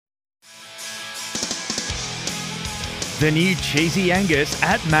The new Cheesy Angus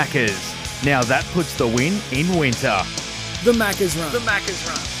at Maccas. Now that puts the win in winter. The Maccas Run. The Maccas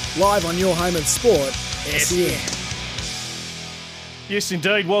Run. Live on your home of sport, SEN. Yes,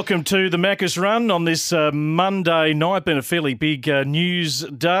 indeed. Welcome to the Maccas Run on this Monday night. Been a fairly big news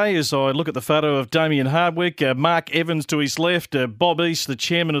day as I look at the photo of Damien Hardwick, Mark Evans to his left, Bob East, the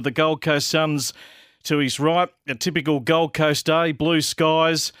chairman of the Gold Coast Suns, to his right. A typical Gold Coast day, blue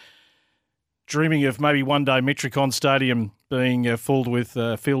skies. Dreaming of maybe one day Metricon Stadium being filled with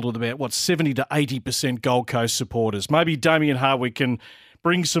about 70 to 80% Gold Coast supporters. Maybe Damien Hardwick can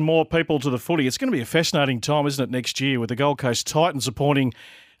bring some more people to the footy. It's going to be a fascinating time, isn't it, next year with the Gold Coast Titans appointing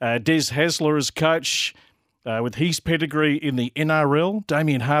Des Hasler as coach with his pedigree in the NRL,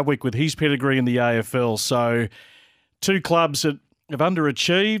 Damien Hardwick with his pedigree in the AFL. So two clubs that have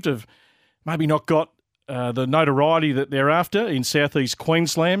underachieved, have maybe not got the notoriety that they're after in southeast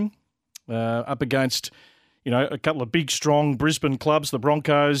Queensland. Up against, a couple of big, strong Brisbane clubs, the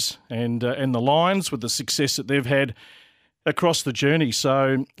Broncos and the Lions, with the success that they've had across the journey.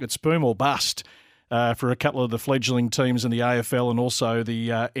 So it's boom or bust for a couple of the fledgling teams in the AFL and also the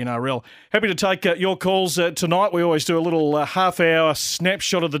NRL. Happy to take your calls tonight. We always do a little half-hour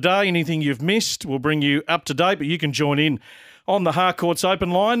snapshot of the day. Anything you've missed, we'll bring you up to date, but you can join in on the Harcourts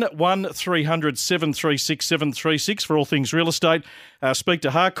open line, 1300 736 736 for all things real estate. Speak to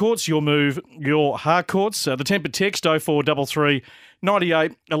Harcourts, your move, your Harcourts. The Tempur text 0433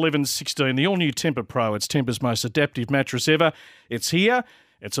 98 11 16. The all-new Tempur Pro. It's Tempur's most adaptive mattress ever. It's here.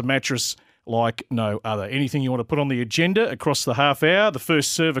 It's a mattress like no other. Anything you want to put on the agenda across the half hour. The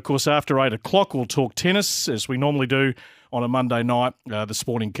first serve, of course, after 8 o'clock. We'll talk tennis, as we normally do on a Monday night. The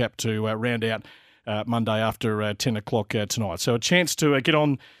sporting cap to round out Monday after 10 o'clock tonight. So a chance to get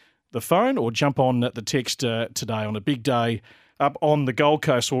on the phone or jump on the text today on a big day up on the Gold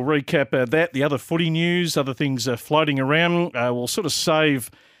Coast. We'll recap that, the other footy news, other things floating around. We'll sort of save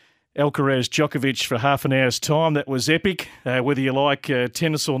Alcaraz Djokovic for half an hour's time. That was epic, whether you like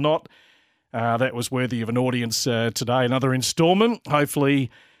tennis or not. That was worthy of an audience today. Another instalment, hopefully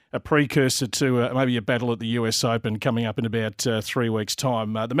a precursor to maybe a battle at the US Open coming up in about 3 weeks'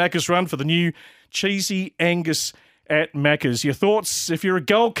 time. The Maccas Run for the new Cheesy Angus at Maccas. Your thoughts, if you're a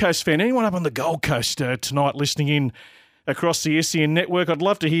Gold Coast fan, anyone up on the Gold Coast tonight listening in across the SEN network, I'd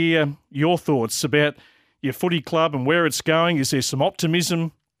love to hear your thoughts about your footy club and where it's going. Is there some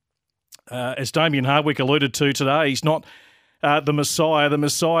optimism? As Damien Hardwick alluded to today, he's not the Messiah. The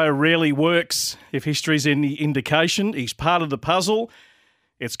Messiah rarely works, if history's any indication. He's part of the puzzle.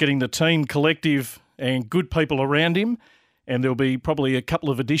 It's getting the team collective and good people around him, and there'll be probably a couple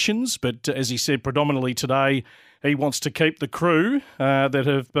of additions. But as he said, predominantly today, he wants to keep the crew that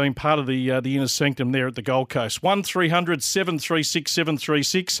have been part of the inner sanctum there at the Gold Coast. 1300 736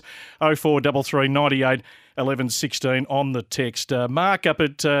 736 0433 98 11 16 on the text. Mark up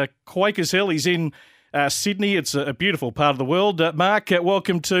at Quakers Hill. He's in Sydney. It's a beautiful part of the world. Mark,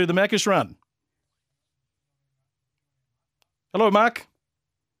 welcome to the Maccas Run. Hello, Mark.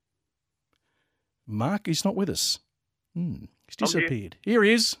 Mark is not with us. He's disappeared. Here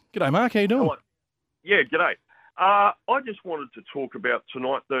he is. G'day, Mark. How you doing? Hello. Yeah, g'day. I just wanted to talk about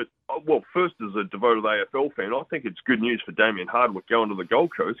tonight that, first as a devoted AFL fan, I think it's good news for Damien Hardwick going to the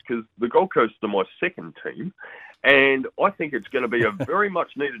Gold Coast because the Gold Coast are my second team, and I think it's going to be a very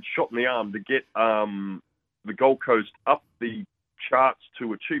much needed shot in the arm to get the Gold Coast up the charts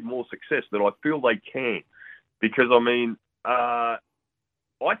to achieve more success that I feel they can. Because,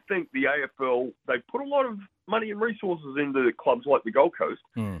 I think the AFL, they put a lot of money and resources into clubs like the Gold Coast,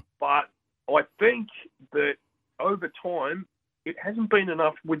 but I think that over time, it hasn't been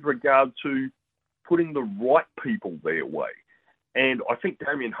enough with regard to putting the right people their way. And I think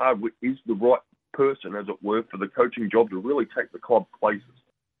Damien Hardwick is the right person, as it were, for the coaching job to really take the club places.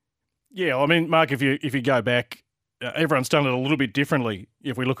 Yeah, Mark, if you go back, everyone's done it a little bit differently.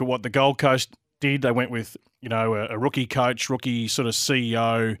 If we look at what the Gold Coast did, they went with, a rookie coach, rookie sort of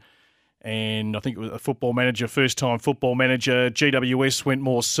CEO, and I think it was a football manager, first-time football manager. GWS went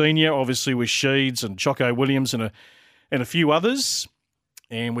more senior, obviously with Sheeds and Choco Williams and a few others.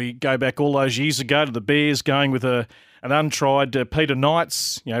 And we go back all those years ago to the Bears going with an untried Peter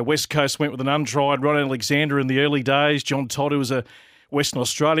Knights. West Coast went with an untried Ron Alexander in the early days. John Todd, who was a Western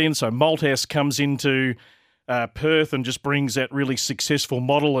Australian. So Malthouse comes into Perth and just brings that really successful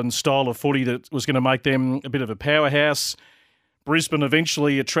model and style of footy that was going to make them a bit of a powerhouse. Brisbane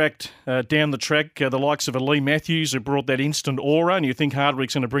eventually attract down the track the likes of a Lee Matthews who brought that instant aura, and you think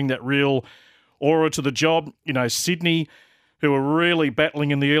Hardwick's going to bring that real aura to the job. Sydney, who were really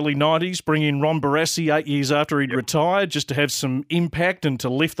battling in the early 90s, bring in Ron Barassi 8 years after he'd retired just to have some impact and to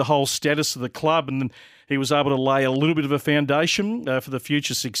lift the whole status of the club. And then he was able to lay a little bit of a foundation for the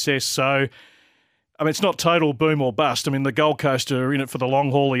future success. So, I mean, it's not total boom or bust. I mean, the Gold Coast are in it for the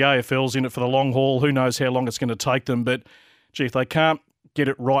long haul. The AFL's in it for the long haul. Who knows how long it's going to take them. But, gee, if they can't get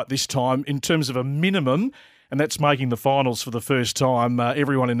it right this time in terms of a minimum, and that's making the finals for the first time,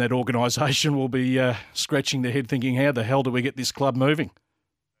 everyone in that organisation will be scratching their head thinking, how the hell do we get this club moving?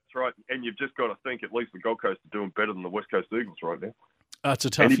 That's right. And you've just got to think at least the Gold Coast are doing better than the West Coast Eagles right now. It's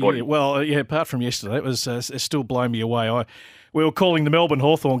a tough year. Well, yeah, apart from yesterday, it was it's still blown me away. We were calling the Melbourne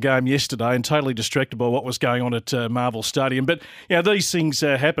Hawthorn game yesterday and totally distracted by what was going on at Marvel Stadium. But, these things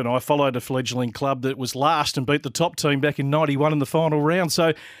happen. I followed a fledgling club that was last and beat the top team back in 91 in the final round.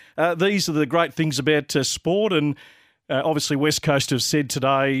 So these are the great things about sport. And obviously West Coast have said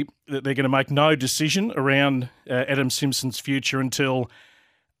today that they're going to make no decision around Adam Simpson's future until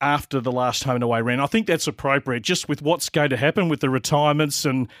after the last home and away round. I think that's appropriate, just with what's going to happen with the retirements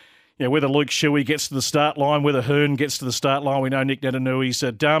and whether Luke Shuey gets to the start line, whether Hearn gets to the start line. We know Nick Natanui's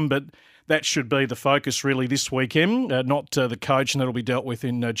done, but that should be the focus really this weekend, not the coach, and that'll be dealt with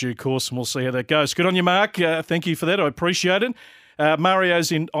in due course, and we'll see how that goes. Good on you, Mark. Thank you for that. I appreciate it.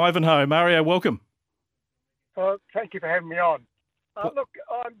 Mario's in Ivanhoe. Mario, welcome. Thank you for having me on. Look,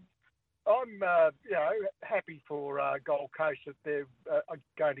 I'm happy for Gold Coast that they're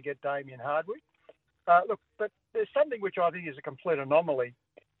going to get Damien Hardwick. But there's something which I think is a complete anomaly.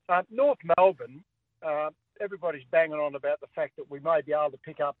 North Melbourne, everybody's banging on about the fact that we may be able to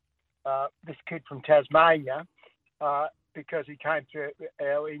pick up this kid from Tasmania because he came through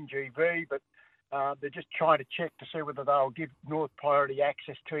our NGV, but they're just trying to check to see whether they'll give North priority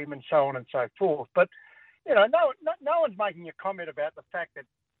access to him and so on and so forth. But, no one's making a comment about the fact that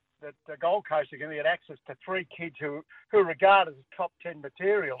the Gold Coast are going to get access to three kids who are regarded as top 10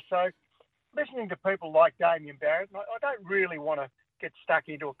 material. So listening to people like Damien Barrett, I don't really want to get stuck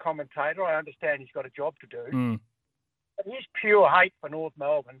into a commentator. I understand he's got a job to do. But his pure hate for North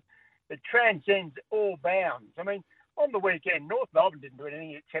Melbourne, it transcends all bounds. I mean, on the weekend, North Melbourne didn't do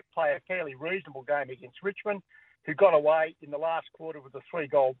anything except play a fairly reasonable game against Richmond, who got away in the last quarter with a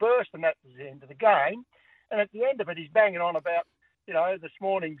 3-goal burst, and that was the end of the game. And at the end of it, he's banging on about, this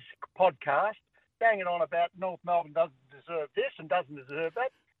morning's podcast, banging on about North Melbourne doesn't deserve this and doesn't deserve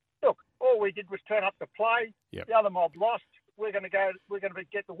that. Look, all we did was turn up to play. Yep. The other mob lost. We're going to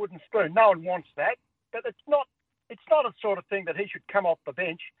get the wooden spoon. No one wants that. But it's not a sort of thing that he should come off the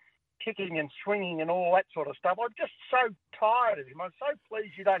bench kicking and swinging and all that sort of stuff. I'm just so tired of him. I'm so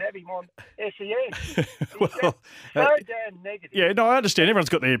pleased you don't have him on SEN. Well, so damn negative. Yeah, no, I understand. Everyone's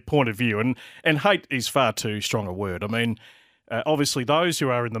got their point of view, and hate is far too strong a word. I mean, obviously those who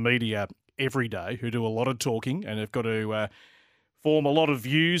are in the media every day, who do a lot of talking and have got to form a lot of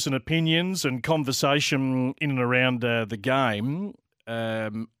views and opinions and conversation in and around the game,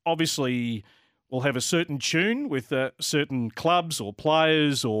 obviously will have a certain tune with certain clubs or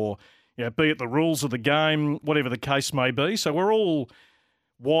players or, be it the rules of the game, whatever the case may be. So we're all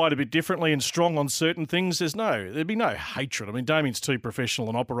wired a bit differently and strong on certain things. There'd be no hatred. I mean, Damien's too professional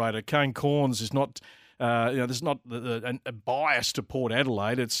an operator. Kane Corns is not, there's not a bias to Port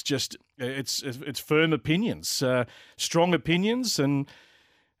Adelaide. It's just, it's firm opinions, strong opinions, and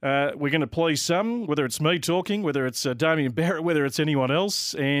we're going to please some, whether it's me talking, whether it's Damien Barrett, whether it's anyone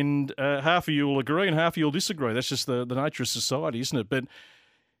else, and half of you will agree and half of you will disagree. That's just the nature of society, isn't it? But,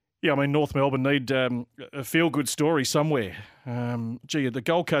 I mean, North Melbourne need a feel-good story somewhere. The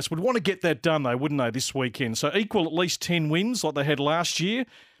Gold Coast would want to get that done, though, wouldn't they, this weekend? So equal at least 10 wins like they had last year,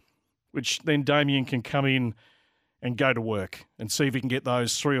 which then Damien can come in and go to work and see if he can get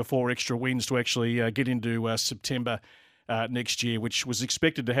those 3 or 4 extra wins to actually get into September next year, which was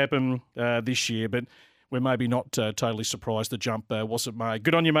expected to happen this year, but we're maybe not totally surprised the jump wasn't made.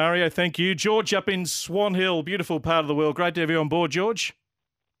 Good on you, Mario. Thank you. George up in Swan Hill, beautiful part of the world. Great to have you on board, George.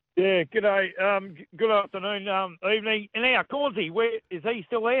 Yeah, good day. Good afternoon, evening. And now, Cornsey, where is he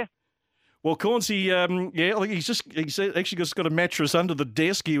still there? Well, Cornsey, he's actually just got a mattress under the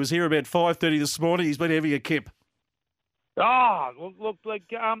desk. He was here about 5:30 this morning. He's been having a kip. I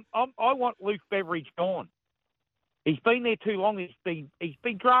want Luke Beveridge gone. He's been there too long. He's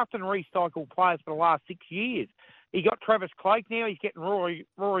been drafting recycled players for the last 6 years. He got Travis Clegg now. He's getting Rory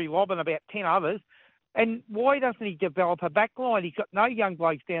Lobb and about 10 others. And why doesn't he develop a back line? He's got no young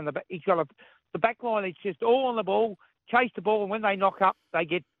blokes down the back. He's got the back line that's just all on the ball, chase the ball, and when they knock up, they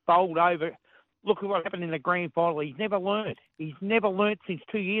get bowled over. Look at what happened in the grand final. He's never learnt. He's never learnt since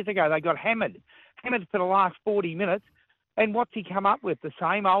 2 years ago. They got hammered for the last 40 minutes. And what's he come up with? The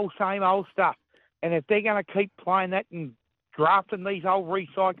same old stuff. And if they're going to keep playing that and drafting these old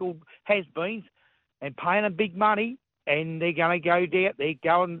recycled has-beens and paying them big money, and they're going to go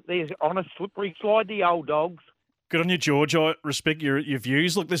down. They're on a slippery slide, the old dogs. Good on you, George. I respect your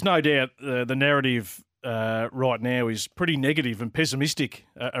views. Look, there's no doubt the narrative right now is pretty negative and pessimistic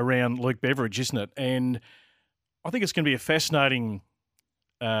around Luke Beveridge, isn't it? And I think it's going to be a fascinating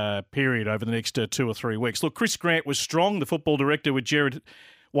period over the next 2 or 3 weeks. Look, Chris Grant was strong, the football director with Jared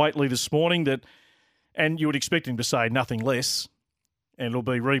Waitley this morning, and you would expect him to say nothing less, and it'll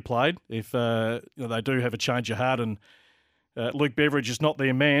be replayed if they do have a change of heart and Luke Beveridge is not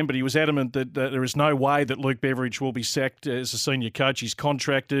their man, but he was adamant that there is no way that Luke Beveridge will be sacked as a senior coach. He's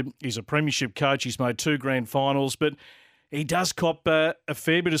contracted. He's a premiership coach. He's made 2 grand finals, but he does cop a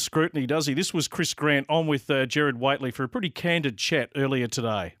fair bit of scrutiny, does he? This was Chris Grant on with Jared Waitley for a pretty candid chat earlier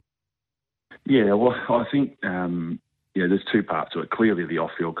today. Yeah, well, I think there's 2 parts to it. Clearly, the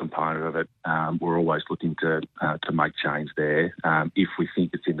off-field component of it, we're always looking to make change there if we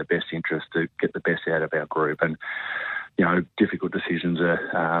think it's in the best interest to get the best out of our group. And difficult decisions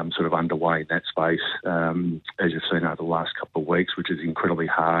are sort of underway in that space, as you've seen over the last couple of weeks, which is incredibly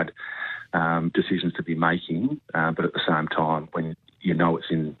hard decisions to be making. But at the same time, when it's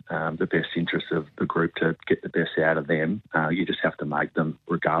in the best interest of the group to get the best out of them, you just have to make them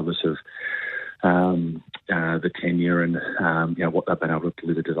regardless of the tenure and what they've been able to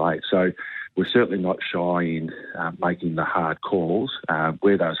deliver today. So we're certainly not shy in making the hard calls.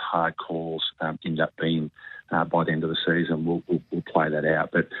 Where those hard calls end up being by the end of the season, we'll play that out.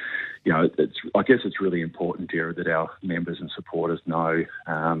 But I guess it's really important, Jared, that our members and supporters know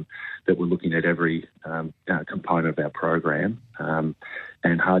that we're looking at every component of our program,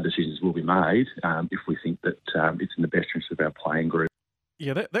 and hard decisions will be made if we think that it's in the best interest of our playing group.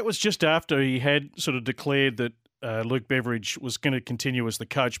 Yeah, that was just after he had sort of declared that Luke Beveridge was going to continue as the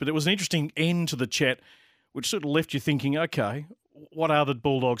coach. But it was an interesting end to the chat, which sort of left you thinking, okay, what are the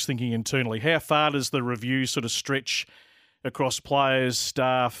Bulldogs thinking internally? How far does the review sort of stretch across players,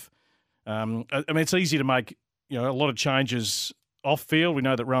 staff? I mean, it's easy to make a lot of changes off field. We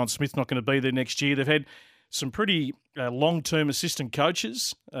know that Rowan Smith's not going to be there next year. They've had some pretty long-term assistant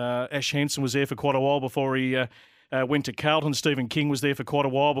coaches. Ash Hansen was there for quite a while before he went to Carlton. Stephen King was there for quite a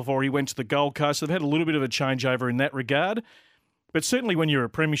while before he went to the Gold Coast. So they've had a little bit of a changeover in that regard. But certainly when you're a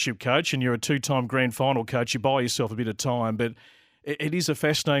premiership coach and you're a 2-time grand final coach, you buy yourself a bit of time. But it is a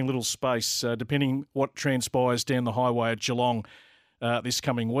fascinating little space, depending what transpires down the highway at Geelong this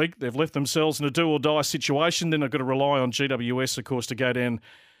coming week. They've left themselves in a do-or-die situation. Then they've got to rely on GWS, of course, to go down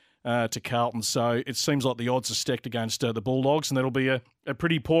to Carlton. So it seems like the odds are stacked against the Bulldogs, and that'll be a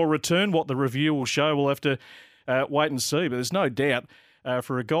pretty poor return. What the review will show, we'll have to wait and see. But there's no doubt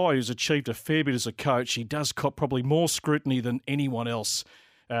for a guy who's achieved a fair bit as a coach, he does cop probably more scrutiny than anyone else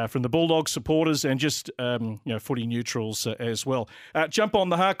from the Bulldogs supporters and just footy neutrals as well. Jump on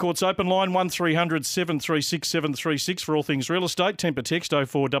the Harcourts open line, 1300 736 736 for all things real estate. Temper text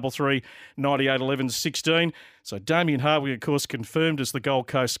 0433 98 11 16. So Damien Hardwick, of course, confirmed as the Gold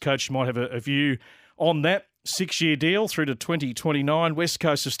Coast coach. You might have a view on that. 6-year deal through to 2029. West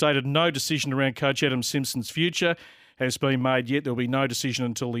Coast have stated no decision around Coach Adam Simpson's future has been made yet. There'll be no decision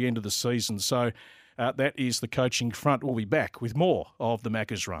until the end of the season. So that is the coaching front. We'll be back with more of the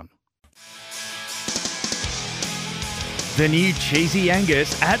Maccas Run. The new Cheesy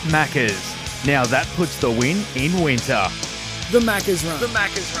Angus at Maccas. Now that puts the win in winter. The Maccas Run. The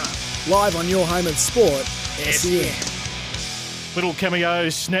Maccas Run. Live on your home of sport, SEN. Little cameo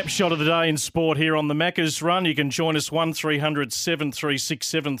snapshot of the day in sport here on the Maccas Run. You can join us 1300 736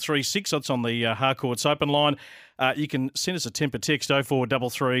 736. That's on the Harcourts open line. You can send us a temper text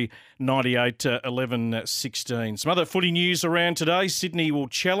 0433 98 11 16. Some other footy news around today. Sydney will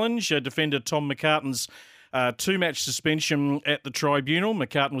challenge defender Tom McCartan's 2-match suspension at the tribunal.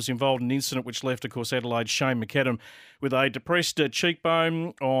 McCartan was involved in an incident which left, of course, Adelaide Shane McAdam with a depressed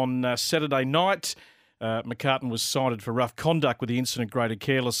cheekbone on Saturday night. McCartan was cited for rough conduct with the incident graded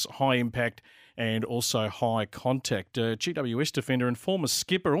careless, high impact and also high contact. GWS defender and former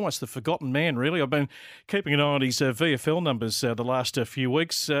skipper, almost the forgotten man, really. I've been keeping an eye on his VFL numbers the last few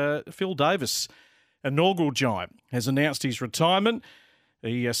weeks. Phil Davis, inaugural giant, has announced his retirement.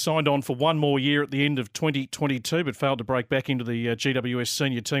 He signed on for one more year at the end of 2022, but failed to break back into the GWS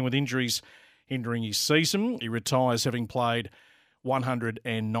senior team with injuries hindering his season. He retires having played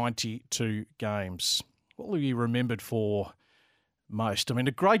 192 games. What will you remembered for most? I mean,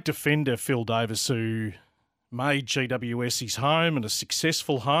 a great defender, Phil Davis, who made GWS his home and a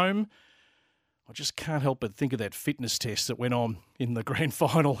successful home. I just can't help but think of that fitness test that went on in the grand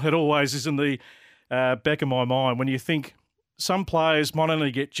final. It always is in the back of my mind when you think some players might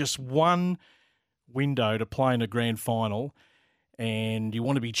only get just one window to play in a grand final, and you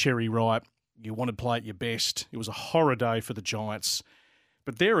want to be cherry ripe. You want to play at your best. It was a horror day for the Giants.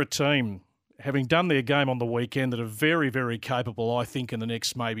 But they're a team, having done their game on the weekend, that are very, very capable, I think, in the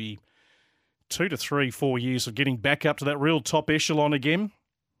next maybe 2 to 3, 4 years of getting back up to that real top echelon again.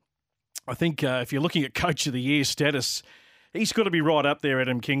 I think if you're looking at Coach of the Year status, he's got to be right up there,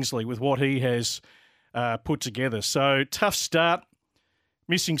 Adam Kingsley, with what he has put together. So, tough start,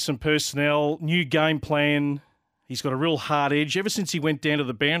 missing some personnel, new game plan. He's got a real hard edge. Ever since he went down to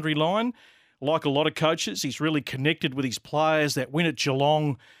the boundary line, like a lot of coaches, he's really connected with his players. That win at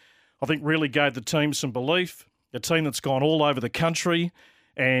Geelong, I think, really gave the team some belief. A team that's gone all over the country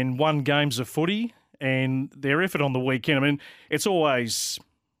and won games of footy, and their effort on the weekend. I mean, it's always,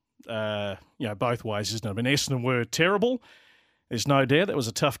 both ways, isn't it? I mean, Essendon were terrible. There's no doubt that was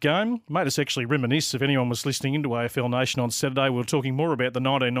a tough game. Made us actually reminisce, if anyone was listening into AFL Nation on Saturday. We were talking more about the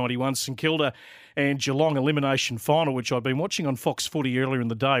 1991 St Kilda and Geelong elimination final, which I've been watching on Fox Footy earlier in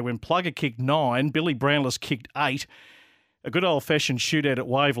the day, when Plugger kicked 9, Billy Brownless kicked 8. A good old-fashioned shootout at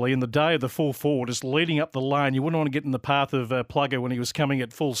Waverley, and the day of the full forward is leading up the lane. You wouldn't want to get in the path of Plugger when he was coming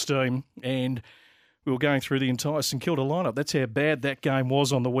at full steam, and we were going through the entire St Kilda lineup. That's how bad that game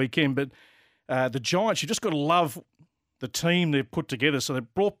was on the weekend. But the Giants, you just got to love the team they've put together. So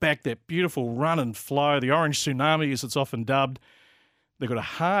they've brought back that beautiful run and flow, the orange tsunami as it's often dubbed. They've got a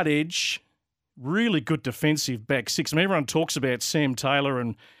hard edge, really good defensive back six. I mean, everyone talks about Sam Taylor,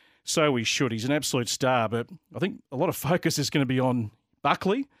 and so he should. He's an absolute star. But I think a lot of focus is going to be on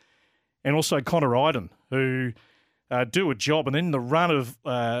Buckley and also Connor Iden, who do a job. And then the run of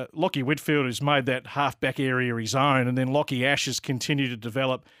Lockie Whitfield, who's made that half-back area his own, and then Lockie Ash has continued to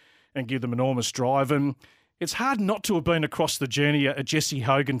develop and give them enormous drive. And it's hard not to have been across the journey a Jesse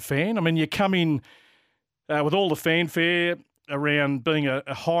Hogan fan. I mean, you come in with all the fanfare around being a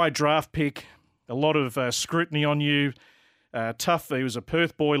high draft pick, a lot of scrutiny on you, tough. He was a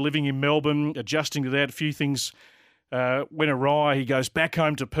Perth boy living in Melbourne, adjusting to that. A few things went awry. He goes back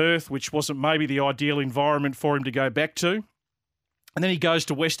home to Perth, which wasn't maybe the ideal environment for him to go back to. And then he goes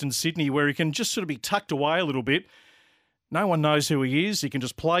to Western Sydney, where he can just sort of be tucked away a little bit. No one knows who he is. He can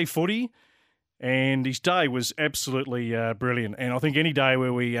just play footy. And his day was absolutely brilliant. And I think any day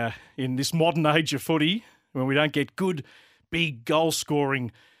where we, in this modern age of footy, when we don't get good, big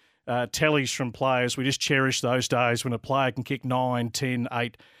goal-scoring tallies from players, we just cherish those days when a player can kick 9, 10,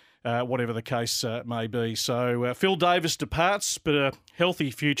 8, whatever the case may be. So Phil Davis departs, but a healthy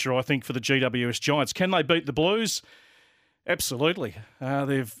future, I think, for the GWS Giants. Can they beat the Blues? Absolutely.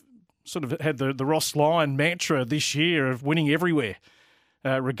 They've sort of had the Ross Lyon mantra this year of winning everywhere.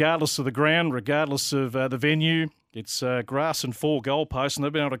 Regardless of the ground, regardless of the venue, it's grass and 4 goalposts, and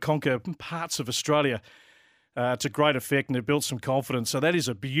they've been able to conquer parts of Australia to great effect, and they've built some confidence. So that is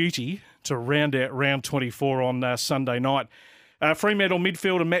a beauty to round out round 24 on Sunday night. Fremantle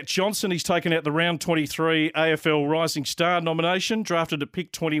midfielder Matt Johnson, he's taken out the round 23 AFL Rising Star nomination, drafted at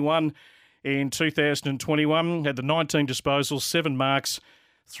pick 21 in 2021, had the 19 disposals, 7 marks,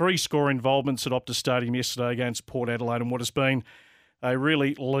 3 score involvements at Optus Stadium yesterday against Port Adelaide, and what has been a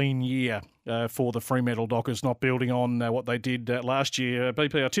really lean year for the Fremantle Dockers, not building on what they did last year.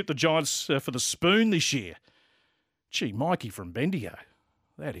 BP, I tipped the Giants for the spoon this year. Gee, Mikey from Bendigo,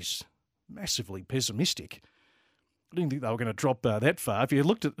 that is massively pessimistic. I didn't think they were going to drop that far. If you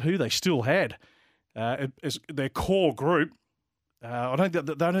looked at who they still had as their core group, I don't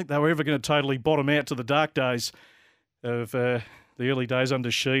think they were ever going to totally bottom out to the dark days of the early days under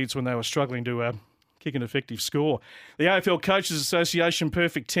Sheeds when they were struggling to kick an effective score. The AFL Coaches Association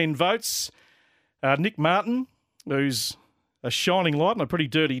perfect 10 votes. Nick Martin, who's a shining light on a pretty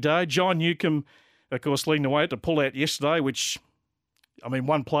dirty day. John Newcomb, of course, leading the way to pull out yesterday, which, I mean,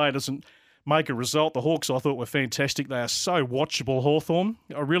 one player doesn't make a result. The Hawks, I thought, were fantastic. They are so watchable, Hawthorn.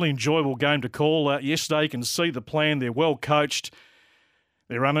 A really enjoyable game to call yesterday. You can see the plan. They're well coached.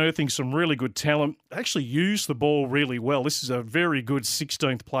 They're unearthing some really good talent. They actually use the ball really well. This is a very good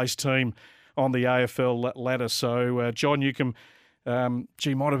 16th place team on the AFL ladder. So John Newcomb,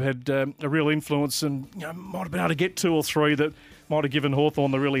 might have had a real influence, and might have been able to get 2 or 3 that might have given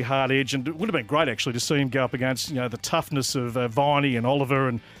Hawthorn the really hard edge. And it would have been great, actually, to see him go up against the toughness of Viney and Oliver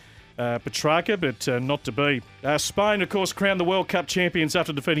and Petrarca, but not to be. Spain, of course, crowned the World Cup champions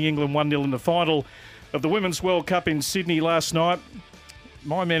after defeating England 1-0 in the final of the Women's World Cup in Sydney last night.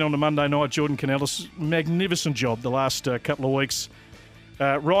 My man on the Monday night, Jordan Canellis, magnificent job the last couple of weeks.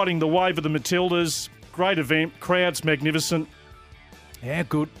 Riding the wave of the Matildas, great event, crowds magnificent. How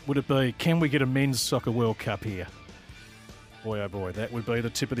good would it be? Can we get a men's soccer World Cup here? Boy, oh boy, that would be the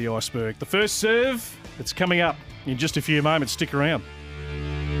tip of the iceberg. The first serve, it's coming up in just a few moments. Stick around.